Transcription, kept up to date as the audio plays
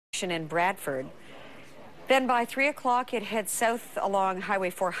station in Bradford. Then by 3 o'clock, it heads south along Highway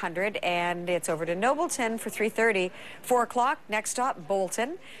 400, and it's over to Nobleton for 3:30. 4 o'clock, next stop,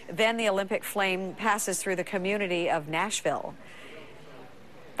 Bolton. Then the Olympic flame passes through the community of Nashville.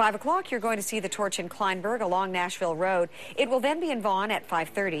 5 o'clock, you're going to see the torch in Kleinburg along Nashville Road. It will then be in Vaughan at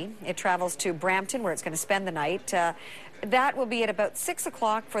 5:30. It travels to Brampton, where it's going to spend the night. That will be at about 6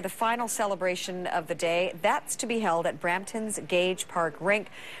 o'clock for the final celebration of the day. That's to be held at Brampton's Gage Park Rink.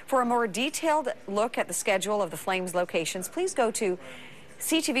 For a more detailed look at the schedule of the Flames locations, please go to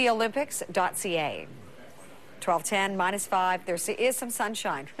ctvolympics.ca. 12:10, -5. There is some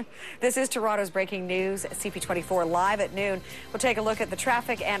sunshine. This is Toronto's breaking news, CP24 live at noon. We'll take a look at the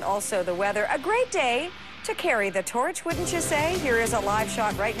traffic and also the weather. A great day to carry the torch, wouldn't you say? Here is a live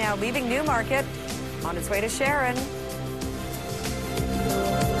shot right now leaving Newmarket on its way to Sharon.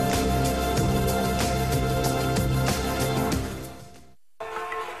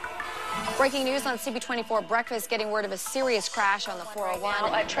 Breaking news on CP24 Breakfast, getting word of a serious crash on the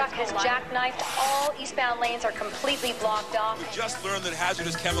 401. A truck has jackknifed. All eastbound lanes are completely blocked off. We just learned that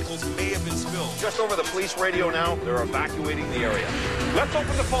hazardous chemicals may have been spilled. Just over the police radio now, they're evacuating the area. Let's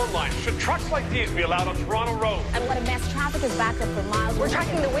open the phone line. Should trucks like these be allowed on Toronto Road? And what a mess. Traffic is backed up for miles. We're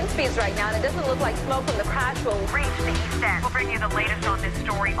tracking the wind speeds right now, and it doesn't look like smoke from the crash will reach the east end. We'll bring you the latest on this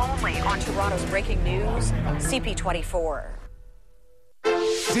story only on Toronto's breaking news, CP24.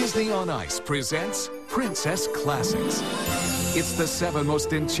 Disney on Ice presents Princess Classics. It's the 7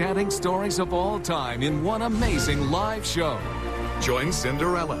 most enchanting stories of all time in one amazing live show. Join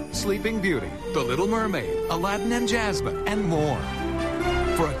Cinderella, Sleeping Beauty, The Little Mermaid, Aladdin and Jasmine, and more.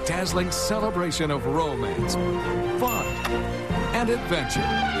 For a dazzling celebration of romance, fun, and adventure.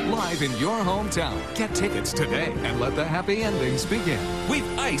 Live in your hometown. Get tickets today and let the happy endings begin.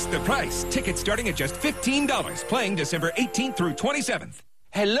 We've iced the price. Tickets starting at just $15. Playing December 18th through 27th.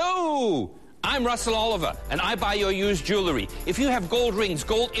 Hello! I'm Russell Oliver, and I buy your used jewelry. If you have gold rings,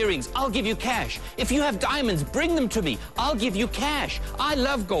 gold earrings, I'll give you cash. If you have diamonds, bring them to me. I'll give you cash. I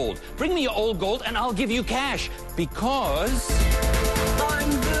love gold. Bring me your old gold, and I'll give you cash. Because I'm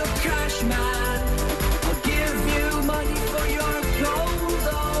the cash man. I'll give you money for your gold.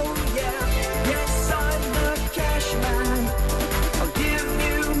 Oh, yeah. Yes, I'm the cash man. I'll give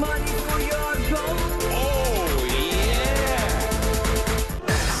you money for your gold.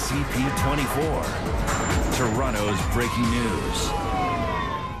 CP24, Toronto's breaking news.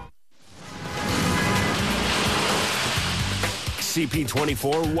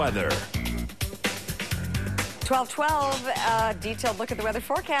 CP24 weather. 12:12, detailed look at the weather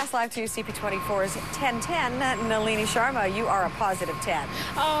forecast live to CP24's 10:10. Nalini Sharma, you are a positive 10.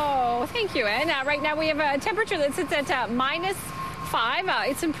 Oh, thank you, Anne. Right now we have a temperature that sits at -5.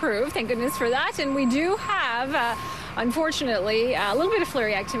 It's improved, thank goodness for that. And we do have unfortunately, a little bit of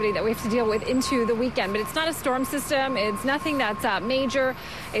flurry activity that we have to deal with into the weekend, but it's not a storm system. It's nothing that's major.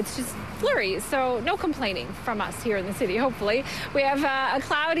 It's just flurries, so no complaining from us here in the city, hopefully. We have a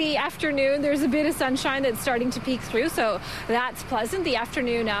cloudy afternoon. There's a bit of sunshine that's starting to peek through, so that's pleasant. The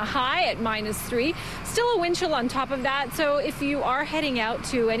afternoon high at -3. Still a wind chill on top of that, so if you are heading out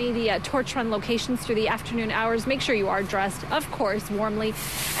to any of the torch run locations through the afternoon hours, make sure you are dressed, of course, warmly.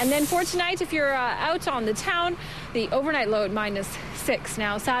 And then for tonight, if you're out on the town, the overnight low at -6.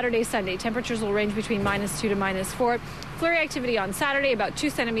 Now, Saturday, Sunday, temperatures will range between -2 to -4. Flurry activity on Saturday, about 2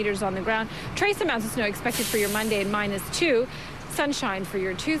 centimeters on the ground. Trace amounts of snow expected for your Monday at -2. Sunshine for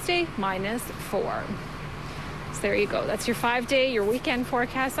your Tuesday, -4. So there you go. That's your 5-day, your weekend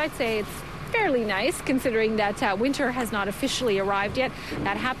forecast. I'd say it's fairly nice, considering that winter has not officially arrived yet.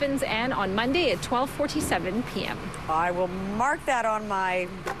 That happens, and on Monday at 12:47 p.m. I will mark that on my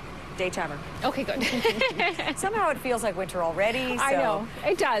day timer. Okay, good. Somehow it feels like winter already. So I know,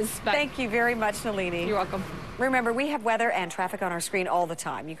 it does. But thank you very much, Nalini. You're welcome. Remember, we have weather and traffic on our screen all the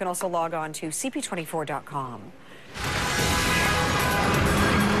time. You can also log on to cp24.com.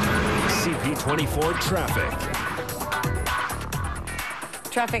 CP24 traffic.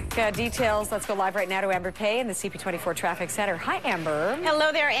 Traffic details. Let's go live right now to Amber Pay in the CP24 Traffic Center. Hi, Amber.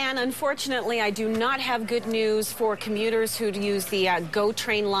 Hello there, Anne. Unfortunately, I do not have good news for commuters who use the GO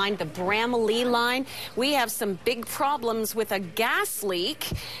train line, the Bramalea line. We have some big problems with a gas leak,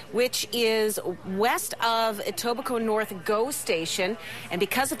 which is west of Etobicoke North GO station. And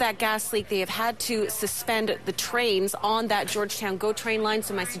because of that gas leak, they have had to suspend the trains on that Georgetown GO train line.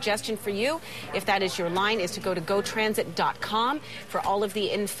 So my suggestion for you, if that is your line, is to go to gotransit.com for all of the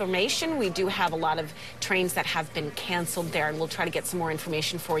the information. We do have a lot of trains that have been canceled there, and we'll try to get some more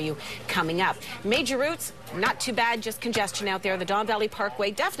information for you coming up. Major routes, not too bad, just congestion out there. The Don Valley Parkway,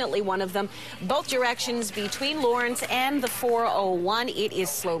 definitely one of them. Both directions between Lawrence and the 401. It is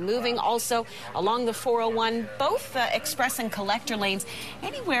slow moving. Also, along the 401, both express and collector lanes,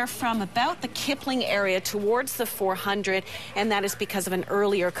 anywhere from about the Kipling area towards the 400, and that is because of an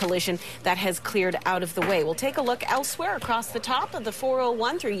earlier collision that has cleared out of the way. We'll take a look elsewhere across the top of the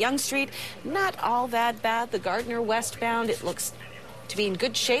 401 through Yonge Street. Not all that bad. The Gardner westbound, it looks to be in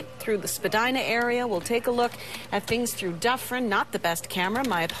good shape through the Spadina area. We'll take a look at things through Dufferin. Not the best camera.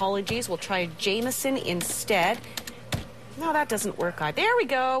 My apologies. We'll try Jameson instead. No, that doesn't work either. There we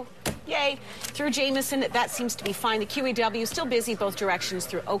go. Yay. Through Jameson, that seems to be fine. The QEW still busy both directions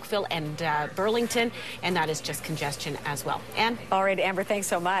through Oakville and Burlington, and that is just congestion as well. Anne? All right, Amber, thanks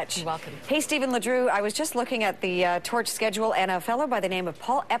so much. You're welcome. Hey, Stephen LeDrew, I was just looking at the torch schedule, and a fellow by the name of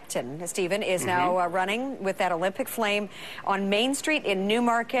Paul Epton, Stephen, is now running with that Olympic flame on Main Street in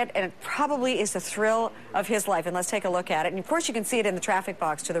Newmarket, and it probably is the thrill of his life. And let's take a look at it. And, of course, you can see it in the traffic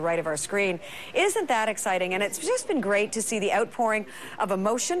box to the right of our screen. Isn't that exciting? And it's just been great to see the outpouring of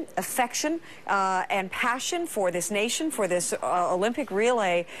emotion, affection, and passion for this nation, for this Olympic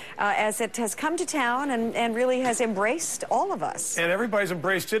relay, as it has come to town and really has embraced all of us. And everybody's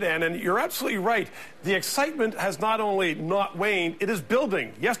embraced it, Anne, and you're absolutely right. The excitement has not only not waned, it is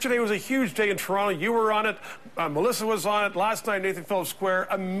building. Yesterday was a huge day in Toronto. You were on it. Melissa was on it. Last night, Nathan Phillips Square.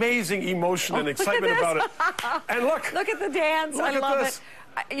 Amazing emotion and excitement about it. And look. Look at the dance. I love it.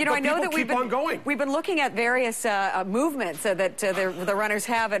 You know, but I know that we've been looking at various movements that the runners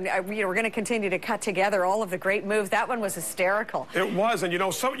have, and we're going to continue to cut together all of the great moves. That one was hysterical. It was, and you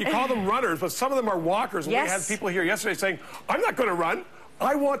know, you call them runners, but some of them are walkers. And yes. We had people here yesterday saying, "I'm not going to run.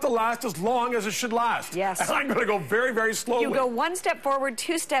 I want to last as long as it should last. Yes. And I'm going to go very, very slowly." You go one step forward,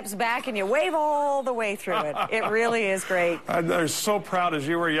 2 steps back, and you wave all the way through it. It really is great. And they're so proud, as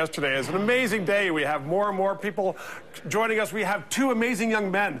you were yesterday. It's an amazing day. We have more and more people joining us. We have 2 amazing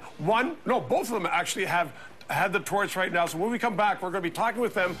young men. Both of them actually have had the torch right now. So when we come back, we're going to be talking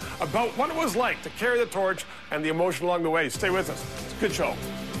with them about what it was like to carry the torch and the emotion along the way. Stay with us. It's a good show.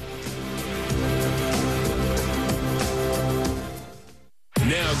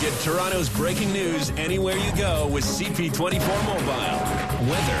 Now get Toronto's breaking news anywhere you go with CP24 Mobile.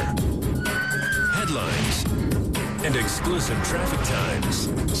 Weather, headlines, and exclusive traffic times.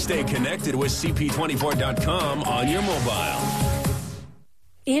 Stay connected with CP24.com on your mobile.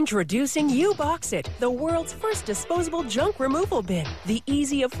 Introducing U-Box-It, the world's first disposable junk removal bin. The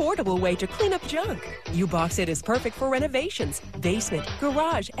easy, affordable way to clean up junk. U-Box-It is perfect for renovations, basement,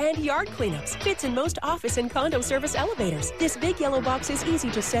 garage, and yard cleanups. Fits in most office and condo service elevators. This big yellow box is easy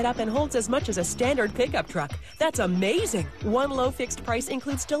to set up and holds as much as a standard pickup truck. That's amazing. One low fixed price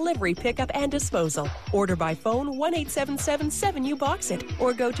includes delivery, pickup, and disposal. Order by phone 1-877-7-U-Box-It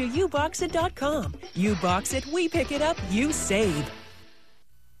or go to uboxit.com. U-Box-It, we pick it up, you save.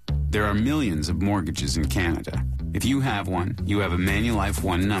 There are millions of mortgages in Canada. If you have one, you have a Manulife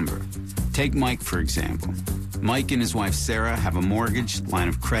One number. Take Mike, for example. Mike and his wife, Sarah, have a mortgage, line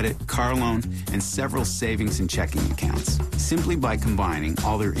of credit, car loan, and several savings and checking accounts. Simply by combining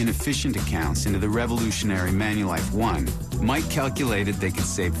all their inefficient accounts into the revolutionary Manulife One, Mike calculated they could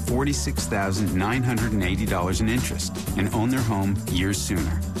save $46,980 in interest and own their home years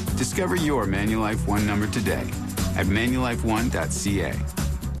sooner. Discover your Manulife One number today at manulifeone.ca.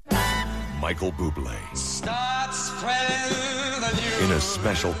 Michael Bublé in a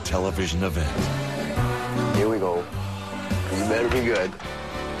special television event. Here we go. You better be good.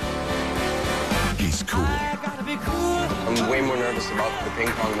 He's cool. I'm way more nervous about the ping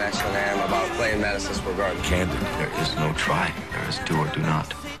pong match than I am about playing Madison Square Garden. Candid. There is no try. There is do or do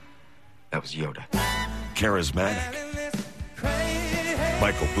not. That was Yoda. Charismatic.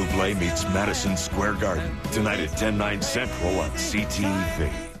 Michael Bublé meets Madison Square Garden tonight at 10/9 Central on CTV.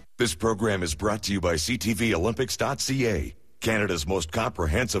 This program is brought to you by CTVOlympics.ca, Canada's most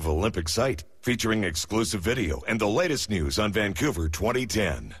comprehensive Olympic site, featuring exclusive video and the latest news on Vancouver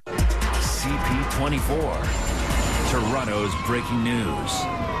 2010. CP24, Toronto's breaking news.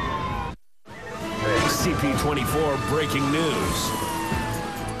 CP24 breaking news.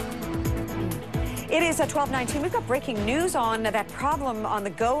 It is 12:19. We've got breaking news on that problem on the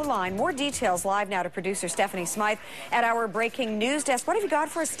GO line. More details live now to producer Stephanie Smythe at our breaking news desk. What have you got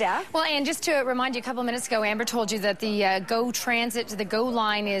for us, Steph? Well, and just to remind you, a couple of minutes ago, Amber told you that the GO transit to the GO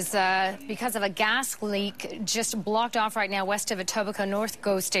line is, because of a gas leak, just blocked off right now west of Etobicoke North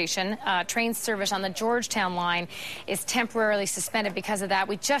GO station. Train service on the Georgetown line is temporarily suspended because of that.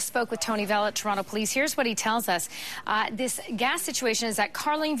 We just spoke with Tony Vell at Toronto Police. Here's what he tells us. This gas situation is at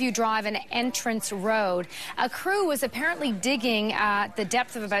Carling View Drive and Entrance Road. A crew was apparently digging at the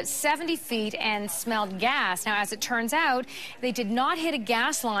depth of about 70 feet and smelled gas. Now, as it turns out, they did not hit a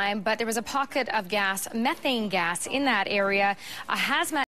gas line, but there was a pocket of gas, methane gas, in that area. A hazmat